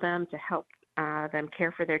wrapped around them to help them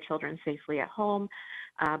care for their children safely at home.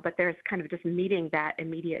 But there's kind of just meeting that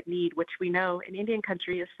immediate need, which we know in Indian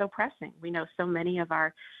country is so pressing. We know so many of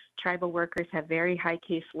our tribal workers have very high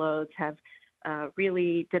caseloads, have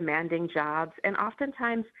really demanding jobs, and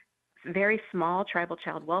oftentimes very small tribal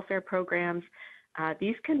child welfare programs.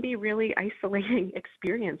 These can be really isolating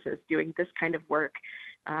experiences doing this kind of work.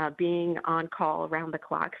 Being on call around the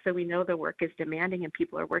clock. So we know the work is demanding and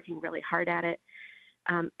people are working really hard at it.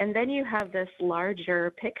 And then you have this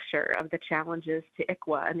larger picture of the challenges to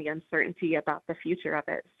ICWA and the uncertainty about the future of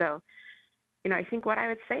it. So, I think what I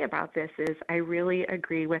would say about this is I really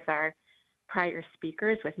agree with our prior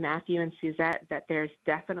speakers, with Matthew and Suzette, that there's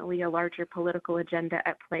definitely a larger political agenda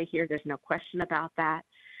at play here. There's no question about that.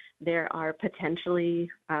 There are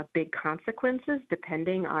potentially big consequences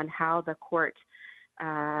depending on how the court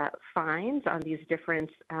finds on these different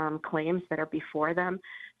claims that are before them.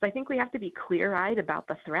 So I think we have to be clear-eyed about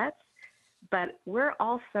the threats, but we're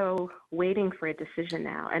also waiting for a decision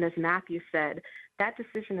now. And as Matthew said, that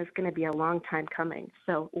decision is going to be a long time coming.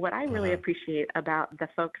 So what I really appreciate about the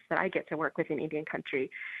folks that I get to work with in Indian country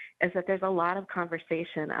is that there's a lot of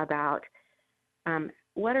conversation about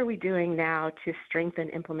what are we doing now to strengthen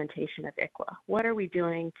implementation of ICWA? What are we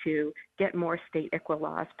doing to get more state ICWA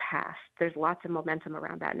laws passed? There's lots of momentum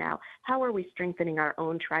around that now. How are we strengthening our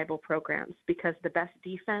own tribal programs? Because the best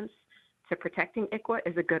defense to protecting ICWA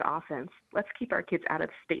is a good offense. Let's keep our kids out of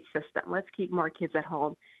the state system. Let's keep more kids at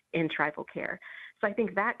home in tribal care. So I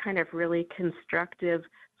think that kind of really constructive,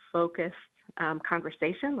 focused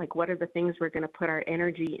conversation, like what are the things we're going to put our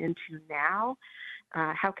energy into now?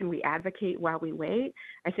 How can we advocate while we wait?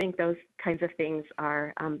 I think those kinds of things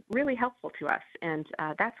are really helpful to us. And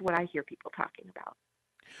that's what I hear people talking about.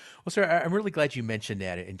 Well, sir, I'm really glad you mentioned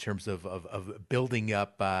that in terms of building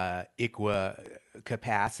up ICWA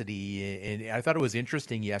capacity. And I thought it was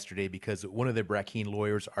interesting yesterday because one of the Brackeen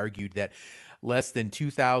lawyers argued that less than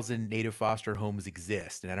 2,000 Native foster homes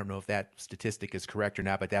exist. And I don't know if that statistic is correct or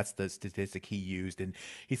not, but that's the statistic he used. And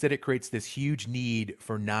he said it creates this huge need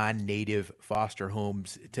for non-Native foster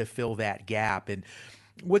homes to fill that gap. And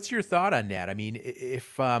what's your thought on that? I mean,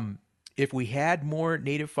 if we had more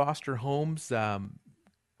Native foster homes,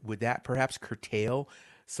 would that perhaps curtail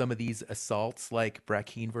some of these assaults like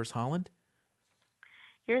Brackeen versus Holland?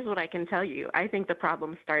 Here's what I can tell you. I think the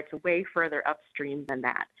problem starts way further upstream than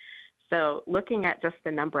that. So looking at just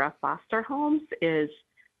the number of foster homes is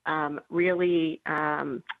really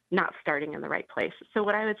not starting in the right place. So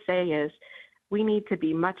what I would say is we need to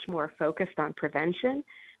be much more focused on prevention.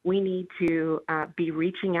 We need to be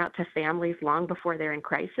reaching out to families long before they're in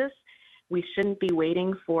crisis. We shouldn't be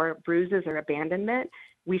waiting for bruises or abandonment.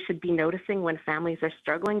 We should be noticing when families are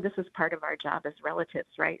struggling. This is part of our job as relatives,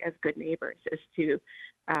 right? As good neighbors, is to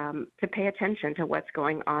pay attention to what's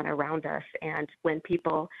going on around us. And when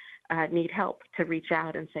people need help, to reach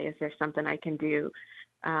out and say, is there something I can do?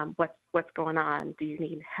 What's going on? Do you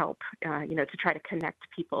need help? To try to connect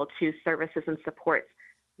people to services and supports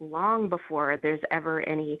long before there's ever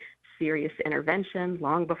any serious intervention,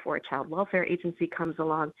 long before a child welfare agency comes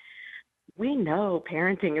along. We know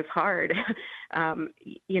parenting is hard.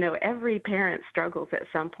 Every parent struggles at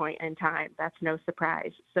some point in time. That's no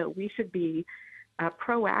surprise. So we should be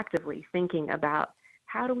proactively thinking about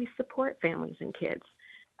how do we support families and kids,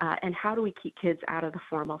 and how do we keep kids out of the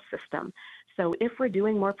formal system. So if we're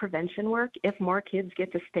doing more prevention work, if more kids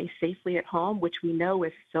get to stay safely at home, which we know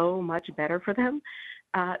is so much better for them,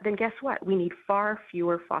 then guess what? We need far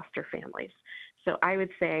fewer foster families. So I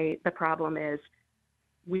would say the problem is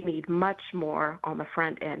we need much more on the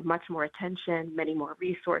front end, much more attention, many more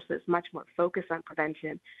resources, much more focus on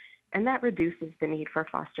prevention, and that reduces the need for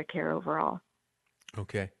foster care overall.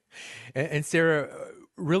 Okay. And Sarah,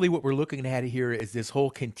 really what we're looking at here is this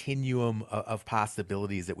whole continuum of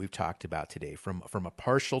possibilities that we've talked about today, from a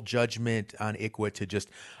partial judgment on ICWA to just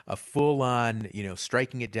a full-on,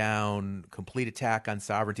 striking it down, complete attack on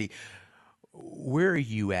sovereignty. Where are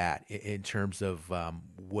you at in terms of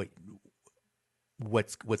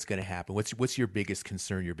what's going to happen? What's your biggest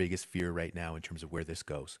concern, your biggest fear right now in terms of where this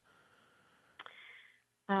goes?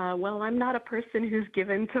 Well, I'm not a person who's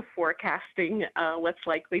given to forecasting what's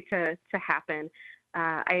likely to happen.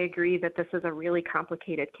 I agree that this is a really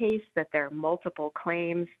complicated case, that there are multiple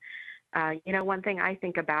claims. One thing I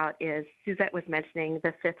think about is Suzette was mentioning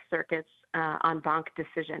the Fifth Circuit's en banc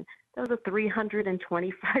decision. That was a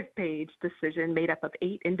 325-page decision made up of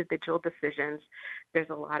 8 individual decisions. There's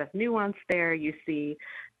a lot of nuance there. You see,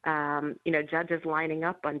 judges lining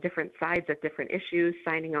up on different sides of different issues,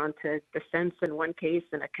 signing on to dissents in one case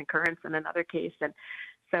and a concurrence in another case. And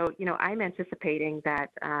so, I'm anticipating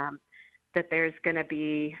that there's going to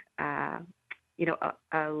be,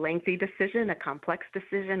 a lengthy decision, a complex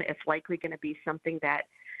decision. It's likely going to be something that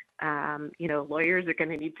lawyers are going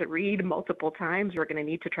to need to read multiple times. We're going to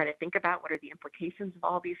need to try to think about what are the implications of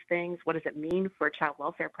all these things. What does it mean for child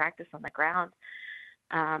welfare practice on the ground?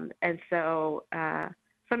 So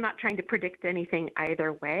I'm not trying to predict anything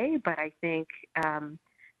either way, but I think,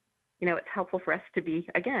 it's helpful for us to be,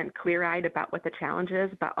 again, clear-eyed about what the challenge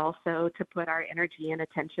is, but also to put our energy and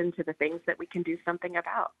attention to the things that we can do something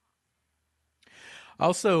about.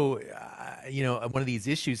 Also, one of these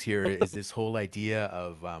issues here is this whole idea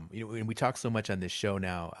of, and we talk so much on this show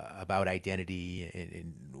now about identity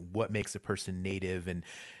and what makes a person Native, and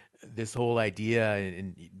this whole idea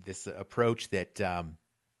and this approach that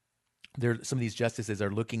some of these justices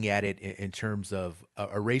are looking at it in terms of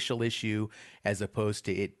a racial issue as opposed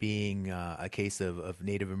to it being a case of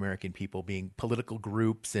Native American people being political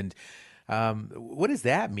groups. And what does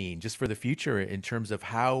that mean just for the future in terms of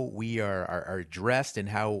how we are addressed and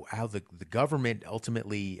how the government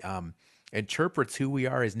ultimately interprets who we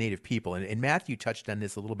are as Native people? And Matthew touched on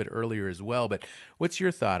this a little bit earlier as well, but what's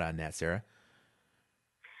your thought on that, Sarah?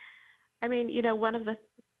 I mean,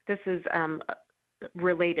 this is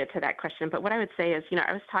related to that question, but what I would say is,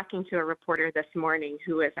 I was talking to a reporter this morning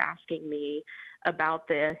who was asking me about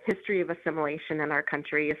the history of assimilation in our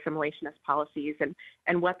country, assimilationist policies,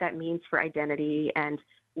 and what that means for identity, and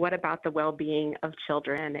what about the well-being of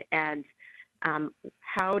children, and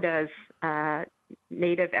how does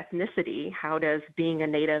Native ethnicity, how does being a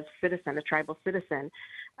Native citizen, a tribal citizen,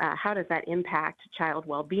 how does that impact child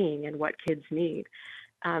well-being and what kids need?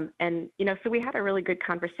 And, so we had a really good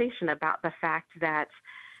conversation about the fact that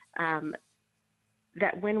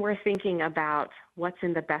that when we're thinking about what's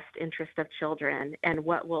in the best interest of children and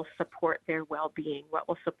what will support their well-being, what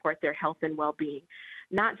will support their health and well-being,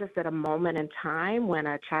 not just at a moment in time when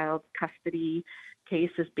a child's custody case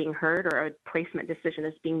is being heard or a placement decision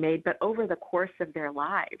is being made, but over the course of their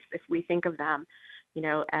lives. If we think of them,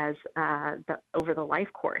 as over the life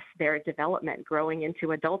course, their development, growing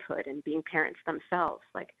into adulthood and being parents themselves,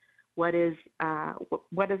 like what does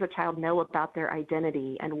a child know about their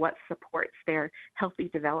identity and what supports their healthy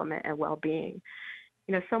development and well-being?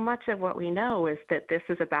 So much of what we know is that this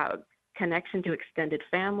is about connection to extended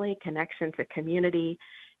family, connection to community.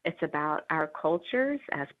 It's about our cultures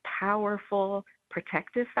as powerful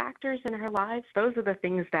protective factors in our lives. Those are the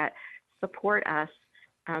things that support us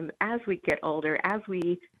as we get older, as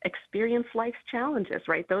we experience life's challenges,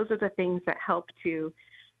 right? Those are the things that help to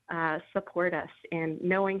support us in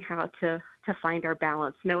knowing how to find our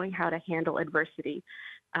balance, knowing how to handle adversity.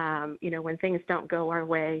 When things don't go our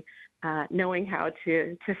way, knowing how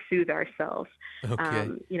to soothe ourselves. Okay.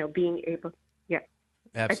 Being able,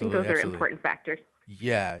 Absolutely, I think those are absolutely. important factors.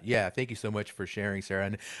 Yeah. Thank you so much for sharing, Sarah.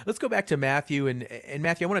 And let's go back to Matthew. And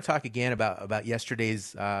Matthew, I want to talk again about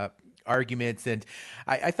yesterday's arguments. And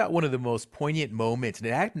I thought one of the most poignant moments, and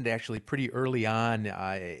it happened actually pretty early on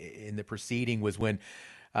in the proceeding, was when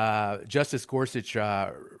Justice Gorsuch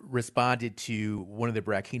responded to one of the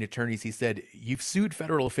Brackeen attorneys. He said, "You've sued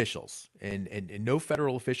federal officials, and no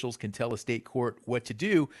federal officials can tell a state court what to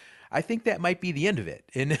do. I think that might be the end of it."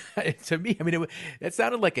 And to me, it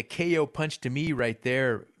sounded like a KO punch to me right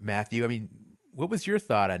there, Matthew. What was your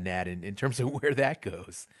thought on that in terms of where that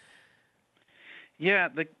goes? Yeah,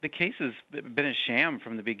 the case has been a sham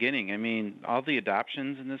from the beginning. All the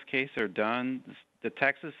adoptions in this case are done. The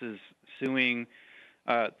Texas is suing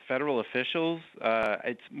federal officials.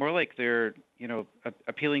 It's more like they're,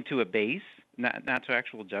 appealing to a base, not to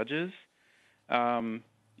actual judges.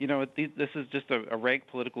 This is just a rank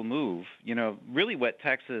political move. Really what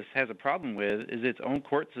Texas has a problem with is its own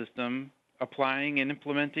court system applying and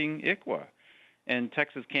implementing ICWA. And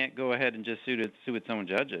Texas can't go ahead and just sue its own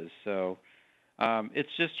judges. So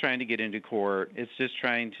it's just trying to get into court. It's just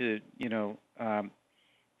trying to,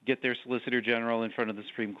 get their Solicitor General in front of the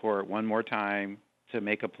Supreme Court one more time to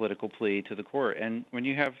make a political plea to the court. And when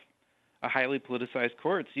you have a highly politicized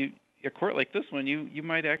court, a court like this one, you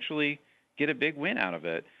might actually get a big win out of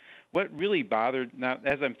it. What really now,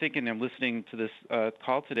 as I'm thinking, I'm listening to this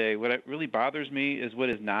call today, what really bothers me is what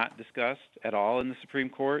is not discussed at all in the Supreme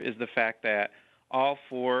Court is the fact that all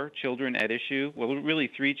 4 children at issue, well, really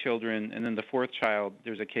 3 children, and then the 4th child,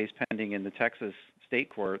 there's a case pending in the Texas state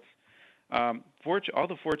courts. All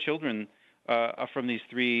the 4 children from these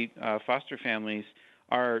 3 foster families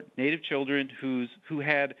are Native children who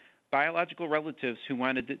had biological relatives who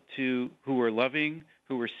were loving,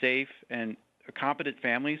 who were safe, and competent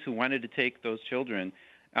families who wanted to take those children,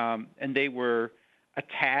 and they were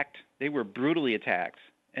attacked. They were brutally attacked,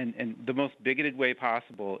 and the most bigoted way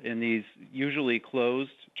possible in these usually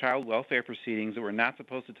closed child welfare proceedings that we're not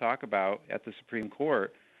supposed to talk about at the Supreme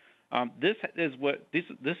Court. These are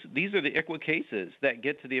the ICWA cases that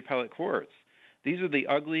get to the appellate courts. These are the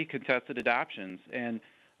ugly contested adoptions, and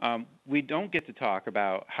we don't get to talk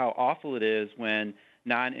about how awful it is when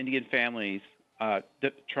non-Indian families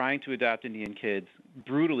trying to adopt Indian kids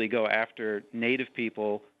brutally go after Native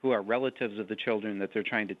people who are relatives of the children that they're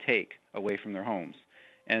trying to take away from their homes.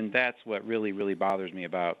 And that's what really, really bothers me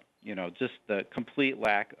about, just the complete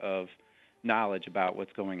lack of knowledge about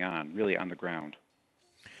what's going on, really on the ground.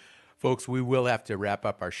 Folks, we will have to wrap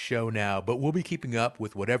up our show now, but we'll be keeping up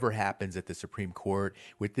with whatever happens at the Supreme Court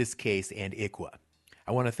with this case and ICWA.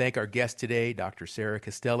 I want to thank our guests today, Dr. Sarah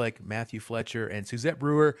Kostelic, Matthew Fletcher, and Suzette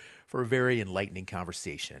Brewer, for a very enlightening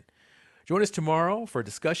conversation. Join us tomorrow for a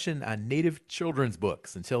discussion on Native children's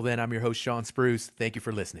books. Until then, I'm your host, Sean Spruce. Thank you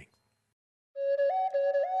for listening.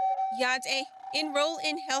 Yade, enroll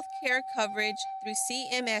in health care coverage through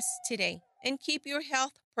CMS today and keep your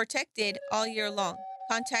health protected all year long.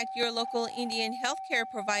 Contact your local Indian healthcare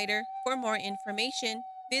provider for more information.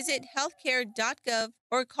 Visit healthcare.gov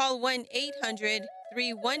or call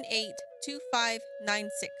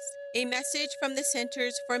 1-800-318-2596. A message from the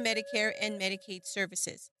Centers for Medicare and Medicaid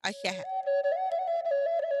Services. Ayaha.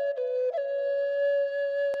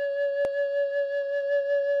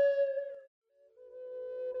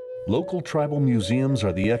 Local tribal museums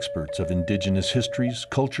are the experts of indigenous histories,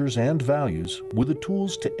 cultures, and values with the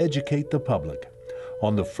tools to educate the public.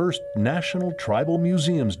 On the first National Tribal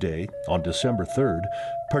Museums Day, on December 3rd,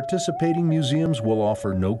 participating museums will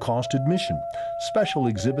offer no-cost admission, special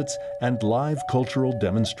exhibits, and live cultural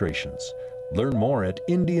demonstrations. Learn more at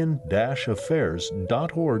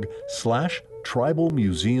indian-affairs.org/Tribal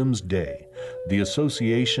Museums Day. The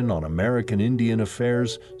Association on American Indian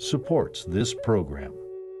Affairs supports this program.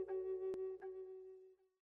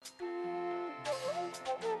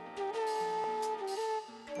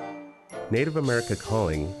 Native America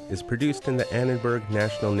Calling is produced in the Annenberg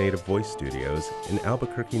National Native Voice Studios in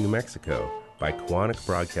Albuquerque, New Mexico by Koahnic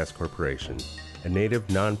Broadcast Corporation, a Native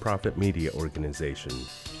nonprofit media organization.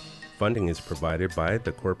 Funding is provided by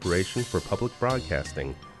the Corporation for Public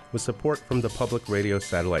Broadcasting with support from the Public Radio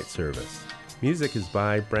Satellite Service. Music is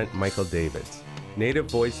by Brent Michael Davids. Native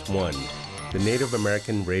Voice One, the Native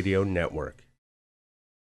American Radio Network.